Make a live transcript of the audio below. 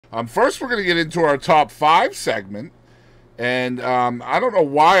First, we're going to get into our top 5 segment. And I don't know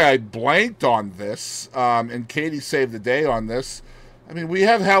why I blanked on this, and Katie saved the day on this. I mean, we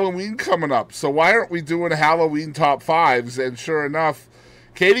have Halloween coming up, so why aren't we doing Halloween top 5s? And sure enough,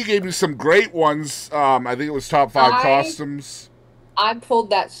 Katie gave me some great ones. I think it was top 5 costumes. I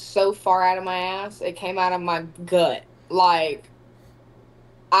pulled that so far out of my ass, it came out of my gut. Like,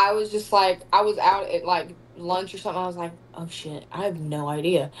 I was just like, I was out at, like, lunch or something. I was like, oh, shit, I have no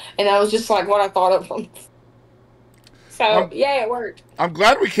idea. And that was just, like, what I thought of from... So, yeah, it worked. I'm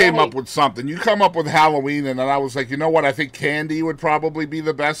glad we came up with something. You come up with Halloween, and then I was like, you know what? I think candy would probably be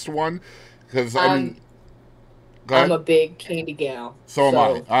the best one. Because, I mean... I'm a big candy gal. So am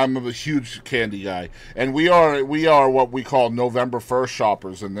I. I'm a huge candy guy. And we are what we call November 1st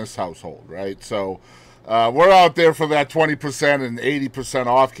shoppers in this household, right? So, we're out there for that 20% and 80%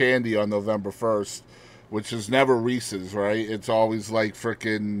 off candy on November 1st, which is never Reese's, right? It's always like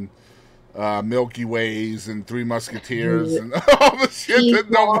frickin' Milky Ways and Three Musketeers and all the shit that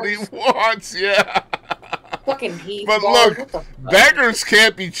nobody wants. Yeah. Fucking Heath. But look, beggars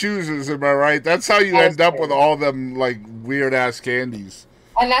can't be choosers, am I right? That's how you end up with all them like weird ass candies.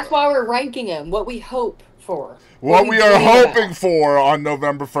 And that's why we're ranking them. What we hope for. What we are hoping for on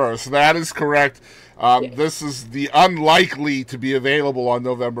November 1st. That is correct. This is the unlikely to be available on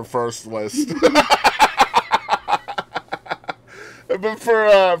November 1st list. But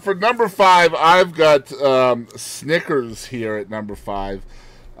for number 5, I've got Snickers here at number 5.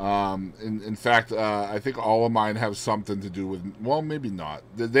 In fact, I think all of mine have something to do with, well, maybe not.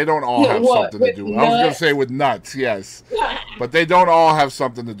 They don't all have something to do with, I was going to say with nuts, yes. But they don't all have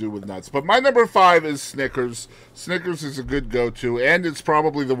something to do with nuts. But my number 5 is Snickers. Snickers is a good go-to, and it's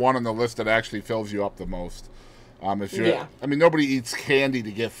probably the one on the list that actually fills you up the most. If you're, I mean, nobody eats candy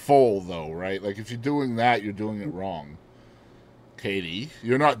to get full, though, right? Like, if you're doing that, you're doing it wrong. Katie,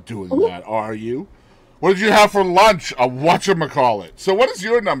 you're not doing that, are you? What did you have for lunch? A whatchamacallit. So what is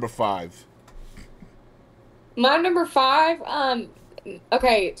your number 5? My number 5,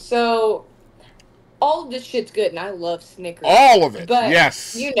 okay, so all of this shit's good, and I love Snickers. All of it, but,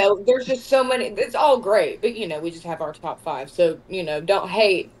 yes. You know, there's just so many, it's all great, but, you know, we just have our top 5, so, you know, don't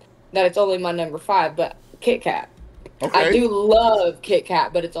hate that it's only my number 5, but Kit Kat. Okay. I do love Kit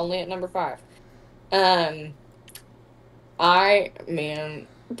Kat, but it's only at number 5. I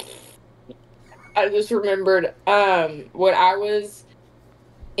just remembered when I was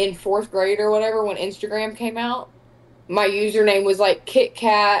in 4th grade or whatever, when Instagram came out, my username was like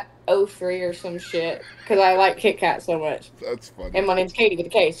KitKat03 or some shit, because I like Kit Kat so much. That's funny. And my name's Katie with a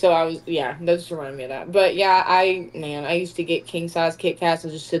K, so I was, yeah, that just reminded me of that. But yeah, I used to get king-size Kit Kats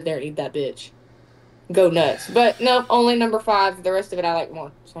and just sit there and eat that bitch. Go nuts. But no, only number 5. The rest of it I like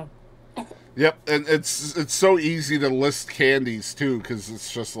more, so... Yep, and it's so easy to list candies too, because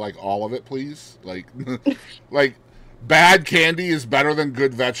it's just like all of it, please. Like, like bad candy is better than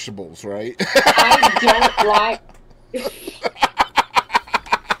good vegetables, right? I don't like.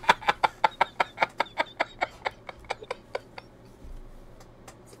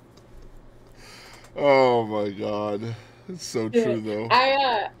 Oh my god, it's so true though.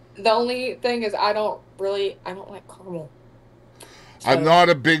 The only thing is I don't like caramel. So, I'm not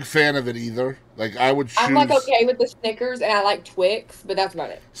a big fan of it either. Like, I would choose... I'm, like, okay with the Snickers, and I like Twix, but that's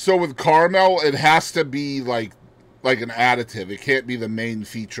about it. So, with caramel, it has to be, like an additive. It can't be the main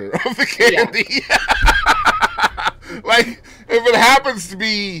feature of the candy. Yeah. Like, if it happens to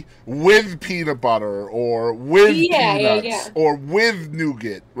be with peanut butter, or with peanuts, or with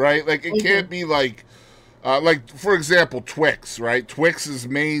nougat, right? Like, it can't be, like, for example, Twix, right? Twix's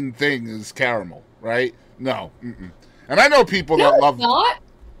main thing is caramel, right? No, And I know people that love... No, it's not.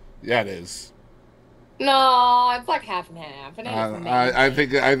 Yeah, it is. No, it's like half and half. I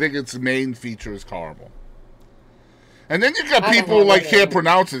think its main feature is caramel. And then you got people like can't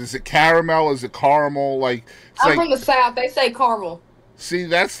pronounce it. Is it caramel? Is it caramel? Like I'm from the South. They say caramel. See,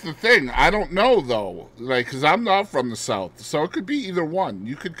 that's the thing. I don't know though. Like, because I'm not from the South, so it could be either one.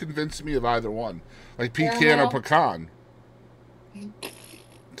 You could convince me of either one, like pecan or pecan.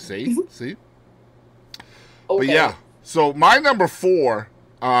 See. Okay. But yeah. So my number 4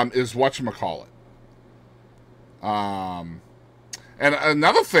 is whatchamacallit. And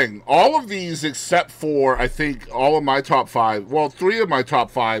another thing, all of these except for, I think, all of my top 5, well, 3 of my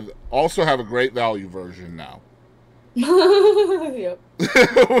top 5 also have a great value version now. Yep.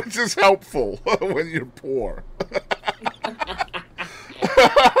 Which is helpful when you're poor. But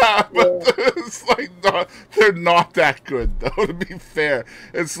it's like they're not that good though, to be fair.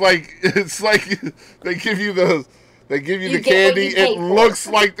 It's like they give you They give you You the get what candy. you pay It for. looks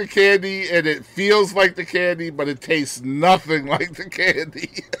like the candy and it feels like the candy, but it tastes nothing like the candy.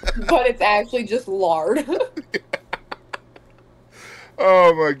 But it's actually just lard.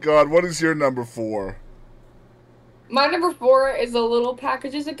 Oh my God! What is your number 4? My number 4 is the little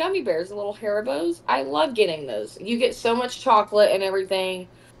packages of gummy bears, the little Haribos. I love getting those. You get so much chocolate and everything.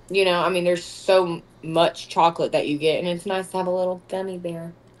 You know, I mean, there's so much chocolate that you get, and it's nice to have a little gummy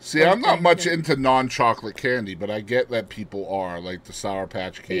bear. See, I'm not much into non-chocolate candy, but I get that people are, like the Sour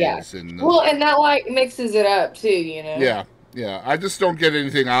Patch Kids. Yeah. And Well, and that, like, mixes it up, too, you know? yeah, yeah. I just don't get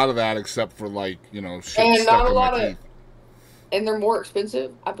anything out of that except for, like, you know, shit And stuck not a in my lot of... teeth. And they're more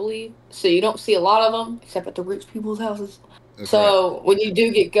expensive, I believe. So you don't see a lot of them, except at the rich people's houses. That's so right. when you do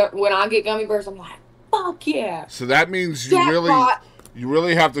get... When I get gummy bears, I'm like, fuck yeah. So that means Jackpot. you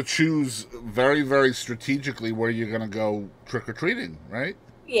really have to choose very, very strategically where you're going to go trick-or-treating, right?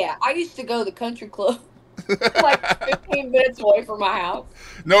 Yeah, I used to go to the country club. Like 15 minutes away from my house.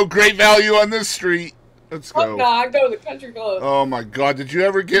 No great value on this street. Let's go. Fuck no, I go to the country club. Oh my God. Did you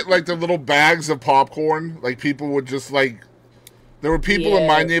ever get like the little bags of popcorn? Like people would just like... There were people in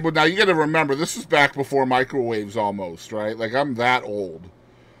my neighborhood. Now you got to remember, this is back before microwaves almost, right? Like I'm that old.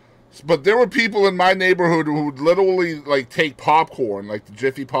 But there were people in my neighborhood who would literally like take popcorn, like the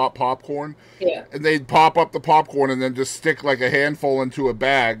Jiffy Pop popcorn. Yeah. And they'd pop up the popcorn and then just stick like a handful into a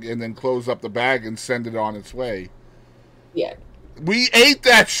bag and then close up the bag and send it on its way. Yeah. We ate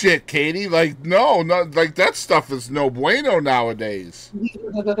that shit, Katie. Like, no, like that stuff is no bueno nowadays. You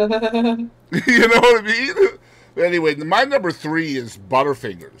know what I mean? Anyway, my number 3 is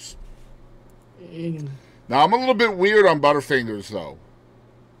Butterfingers. Now, I'm a little bit weird on Butterfingers, though.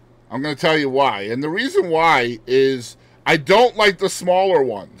 I'm going to tell you why. And the reason why is I don't like the smaller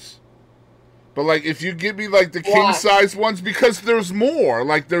ones. But, like, if you give me, like, the king-size ones, because there's more.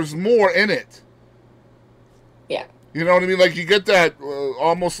 Like, there's more in it. Yeah. You know what I mean? Like, you get that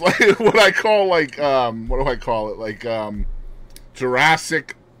almost like what I call, like, what do I call it? Like,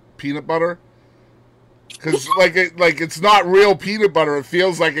 Jurassic peanut butter. Because, like, it's not real peanut butter. It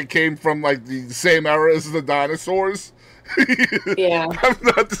feels like it came from, like, the same era as the dinosaurs. Yeah. I'm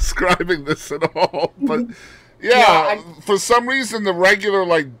not describing this at all. But, yeah, for some reason, the regular,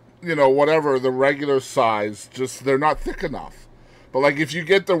 like, you know, whatever, the regular size, just, they're not thick enough. But, like, if you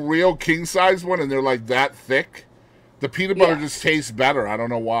get the real king-size one and they're, like, that thick, the peanut butter just tastes better. I don't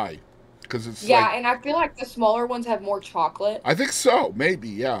know why. Because it's, like, and I feel like the smaller ones have more chocolate. I think so. Maybe,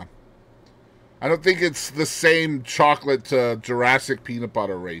 yeah. I don't think it's the same chocolate to Jurassic peanut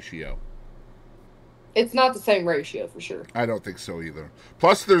butter ratio. It's not the same ratio, for sure. I don't think so either.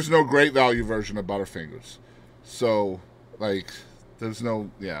 Plus, there's no great value version of Butterfingers. So, like, there's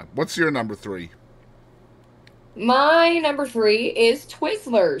no... Yeah. What's your number 3? My number 3 is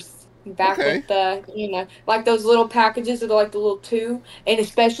Twizzlers. Back with the, you know, like those little packages that are like the little 2. And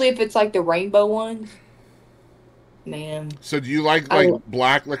especially if it's like the rainbow ones. Man. So do you like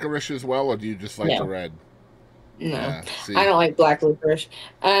black licorice as well, or do you just like the red? No. Yeah, I don't like black licorice.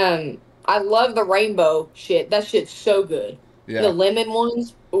 I love the rainbow shit. That shit's so good. Yeah. The lemon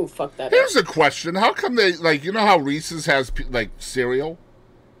ones, oh, fuck that. Here's a question. How come they, like, you know how Reese's has, like, cereal?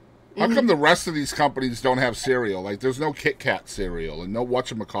 How come the rest of these companies don't have cereal? Like, there's no Kit Kat cereal and no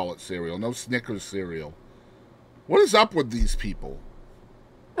whatchamacallit cereal, no Snickers cereal. What is up with these people?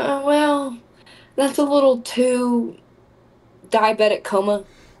 Well... That's a little too diabetic coma.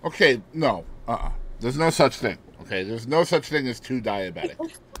 Okay, no. There's no such thing. Okay, there's no such thing as too diabetic.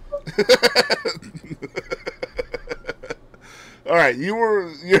 All right,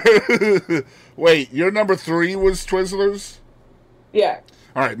 wait, your number 3 was Twizzlers? Yeah.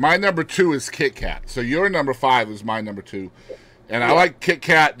 All right, my number 2 is Kit Kat. So your number 5 is my number 2. And I like Kit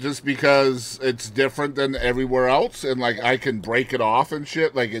Kat just because it's different than everywhere else. And, like, I can break it off and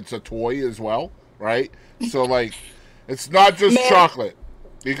shit. Like, it's a toy as well. Right? So, like, it's not just chocolate.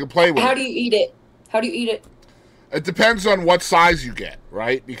 You can play with it. How do you eat it? It depends on what size you get,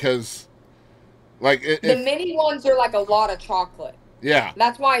 right? Because, like... the mini ones are, like, a lot of chocolate. Yeah.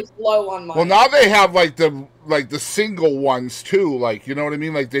 That's why it's low on mine. Well, now they have, like, the single ones, too. Like, you know what I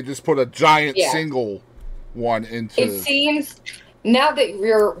mean? Like, they just put a giant single one into... It seems... Now that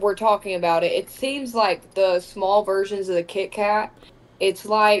we're talking about it, it seems like the small versions of the Kit Kat, it's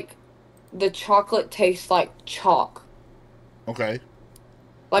like... The chocolate tastes like chalk. Okay.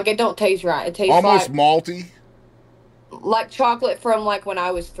 Like, it don't taste right. It tastes almost like... malty? Like chocolate from, like, when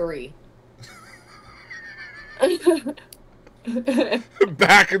I was 3.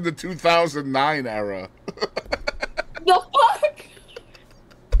 Back in the 2009 era. The fuck?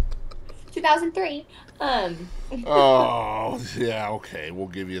 2003. Oh, yeah, okay. We'll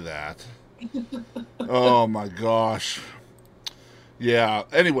give you that. Oh my gosh. Yeah.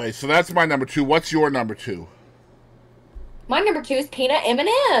 Anyway, so that's my number 2. What's your number 2? My number 2 is peanut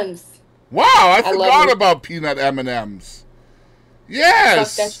M&Ms. Wow, I forgot love about peanut M&Ms. Fuck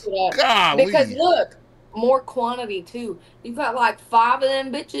Yes. that shit up. Golly. Because look, more quantity too. You've got like 5 of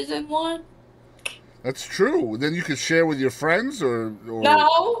them bitches in one. That's true. Then you can share with your friends or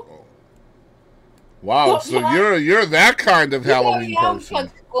No. Wow, so you're that kind of Halloween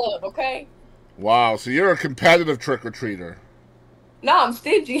person. Club, okay? Wow, so you're a competitive trick-or-treater. No, I'm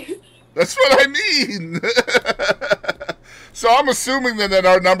stingy. That's what I mean. So I'm assuming then that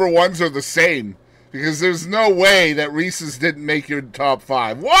our number 1s are the same. Because there's no way that Reese's didn't make your top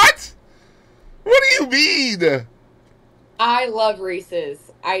 5. What? What do you mean? I love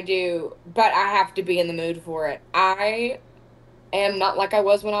Reese's. I do. But I have to be in the mood for it. I am not like I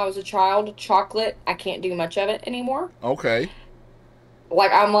was when I was a child. Chocolate, I can't do much of it anymore. Okay.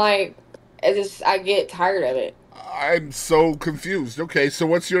 Like, I get tired of it. I'm so confused. Okay, so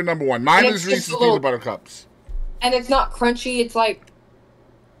what's your number 1? Mine is Reese's Peanut Butter Cups. And it's not crunchy. It's like...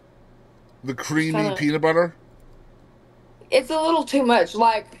 The creamy peanut butter? It's a little too much.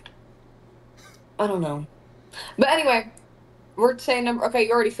 Like, I don't know. But anyway, we're saying number... Okay,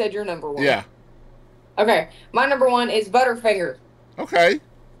 you already said your number 1. Yeah. Okay, my number 1 is Butterfinger. Okay.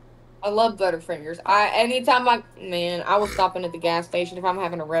 I love Butterfingers. I will stop in at the gas station. If I'm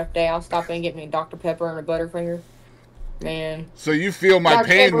having a rough day, I'll stop in and get me a Dr. Pepper and a Butterfinger. Man. So you feel my Dr.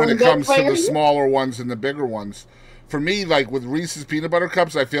 pain Pepper when it comes to the Butterfinger? smaller ones and the bigger ones. For me, like with Reese's Peanut Butter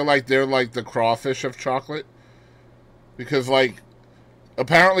Cups, I feel like they're like the crawfish of chocolate. Because like,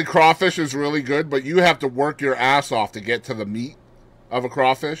 apparently crawfish is really good, but you have to work your ass off to get to the meat of a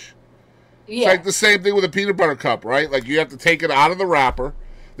crawfish. Yeah. It's like the same thing with a peanut butter cup, right? Like you have to take it out of the wrapper.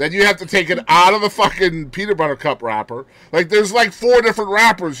 Then you have to take it out of the fucking peanut butter cup wrapper. Like there's like 4 different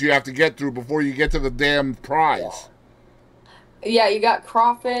wrappers you have to get through before you get to the damn prize. Yeah, you got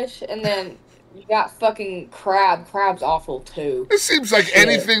crawfish and then you got fucking crab. Crab's awful too. It seems like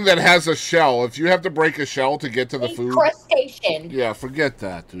anything that has a shell, if you have to break a shell to get to the food. Crustacean. Yeah, forget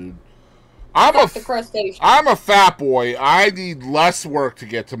that, dude. I'm a fat boy. I need less work to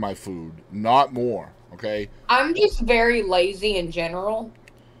get to my food, not more, okay? I'm just very lazy in general.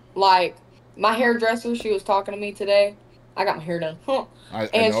 Like, my hairdresser, she was talking to me today. I got my hair done.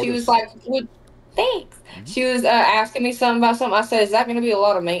 And she was like, thanks. Mm-hmm. She was asking me something about something. I said, is that going to be a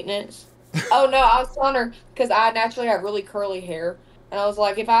lot of maintenance? Oh, no, I was telling her, because I naturally have really curly hair. And I was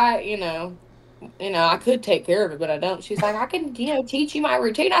like, if I, I could take care of it, but I don't. She's like, I can, teach you my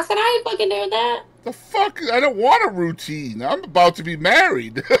routine. I said, I ain't fucking doing that. The fuck? I don't want a routine. I'm about to be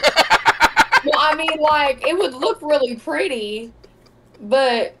married. Well, I mean, like, it would look really pretty,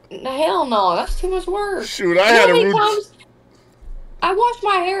 but hell no, that's too much work. Shoot, I had a routine. I wash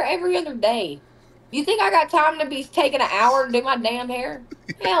my hair every other day. You think I got time to be taking an hour to do my damn hair?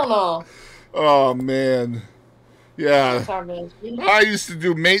 Hell no. Oh, man. Yeah. I used to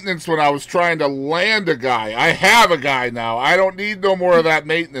do maintenance when I was trying to land a guy. I have a guy now. I don't need no more of that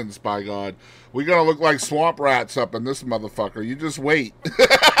maintenance, by God. We're going to look like swamp rats up in this motherfucker. You just wait.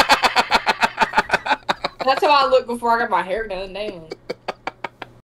 That's how I look before I got my hair done. Damn.